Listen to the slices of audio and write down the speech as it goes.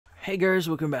Hey guys,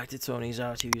 welcome back to Tony's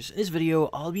How-Tos. In this video,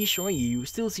 I'll be showing you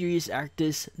SteelSeries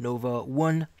Arctis Nova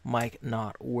 1 mic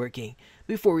not working.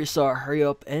 Before we start, hurry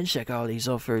up and check out the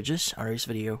software just under this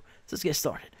video. So let's get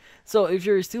started. So if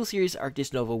your SteelSeries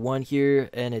Arctis Nova 1 here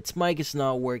and its mic is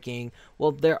not working,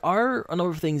 well, there are a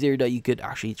number of things here that you could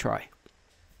actually try.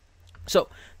 So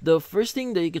the first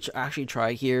thing that you could actually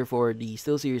try here for the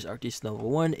SteelSeries Arctis Nova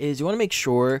 1 is you want to make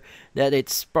sure that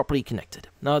it's properly connected.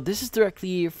 Now this is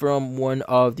directly from one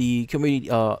of the community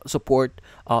support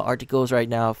articles right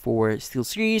now for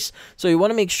SteelSeries. So you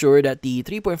want to make sure that the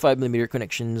 3.5mm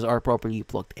connections are properly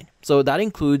plugged in. So that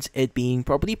includes it being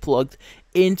properly plugged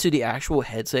into the actual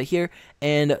headset here,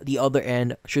 and the other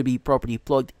end should be properly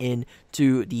plugged in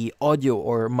to the audio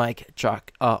or mic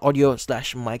jack,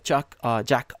 audio/mic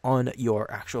jack on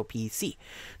your actual PC.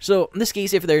 So in this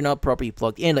case, if they're not properly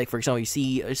plugged in, like for example,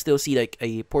 you still see like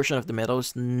a portion of the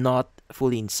metals not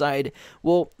fully inside,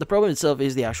 well, the problem itself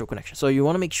is the actual connection. So you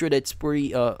want to make sure that it's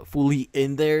pretty fully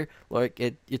in there, like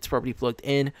it's properly plugged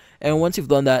in, and once you've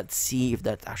done that, see if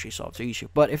that actually solves your issue.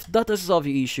 But if that doesn't solve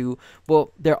your issue,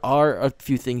 well, there are a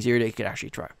few things here that you could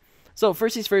actually try. So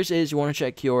first things first is you want to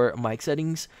check your mic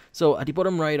settings. So at the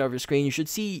bottom right of your screen, you should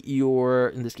see your,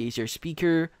 in this case, your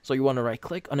speaker. So you want to right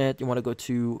click on it. You want to go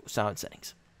to sound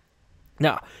settings.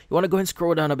 Now you want to go ahead and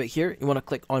scroll down a bit here. You want to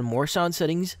click on more sound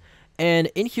settings, and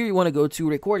in here you want to go to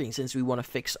recording since we want to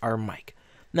fix our mic.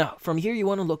 Now, from here, you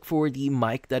want to look for the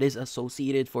mic that is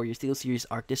associated for your SteelSeries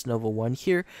Arctis Nova 1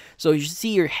 here. So you should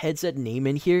see your headset name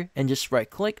in here, and just right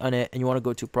click on it, and you want to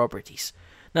go to properties.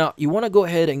 Now, you want to go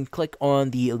ahead and click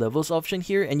on the levels option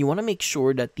here, and you want to make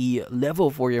sure that the level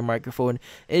for your microphone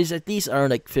is at least around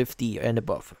like 50 and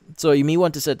above. So you may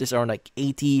want to set this around like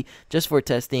 80 just for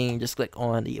testing. Just click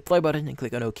on the apply button and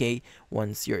click on OK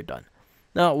once you're done.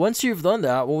 Now, once you've done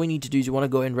that, what we need to do is you want to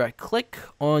go and right click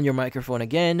on your microphone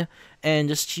again and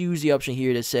just choose the option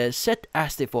here that says set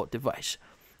as default device.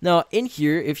 Now, in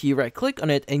here, if you right click on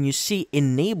it and you see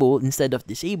enable instead of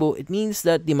disable, it means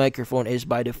that the microphone is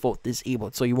by default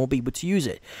disabled, so you won't be able to use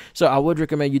it. So I would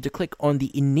recommend you to click on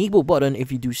the enable button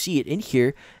if you do see it in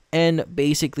here, and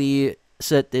basically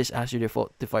set this as your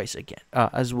default device again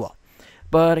as well.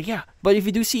 But yeah, but if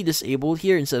you do see disabled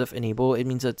here instead of enable, it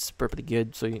means that's perfectly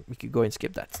good. So you could go and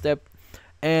skip that step.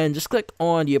 And just click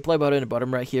on the apply button at the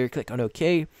bottom right here, click on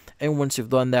OK. And once you've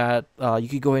done that, you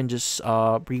could go ahead and just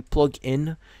re-plug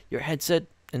in your headset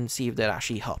and see if that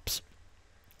actually helps.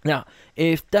 Now,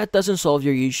 if that doesn't solve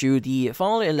your issue, the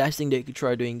final and last thing that you could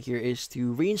try doing here is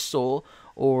to reinstall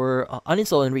or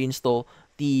uninstall and reinstall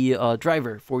the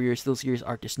driver for your SteelSeries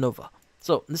Arctis Nova.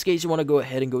 So in this case, you want to go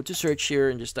ahead and go to search here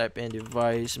and just type in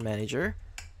device manager.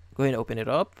 Go ahead and open it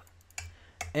up.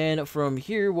 And from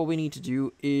here, what we need to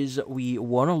do is we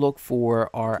want to look for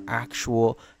our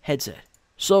actual headset.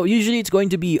 So usually it's going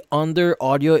to be under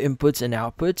audio inputs and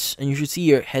outputs, and you should see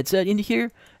your headset in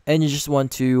here. And you just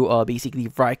want to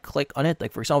basically right click on it.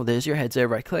 Like for example, this is your headset,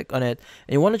 right click on it.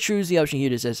 And you want to choose the option here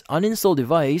that says uninstall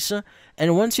device.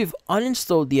 And once you've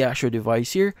uninstalled the actual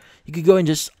device here, you could go and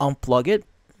just unplug it,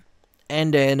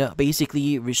 and then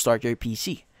basically restart your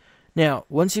PC. Now,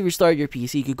 once you restart your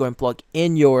PC, you can go and plug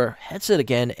in your headset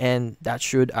again, and that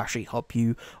should actually help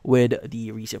you with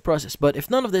the reset process. But if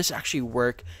none of this actually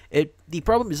work, the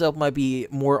problem itself might be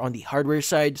more on the hardware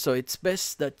side. So it's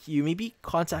best that you maybe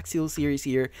contact SteelSeries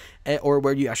here or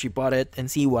where you actually bought it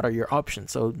and see what are your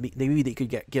options. So maybe they could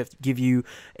give you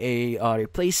a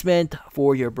replacement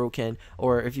for your broken,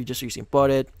 or if you just recently bought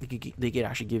it, they could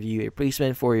actually give you a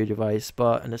replacement for your device.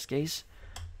 But in this case,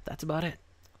 that's about it.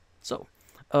 So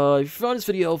if you found this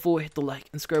video helpful, hit the like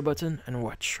and subscribe button and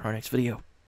watch our next video.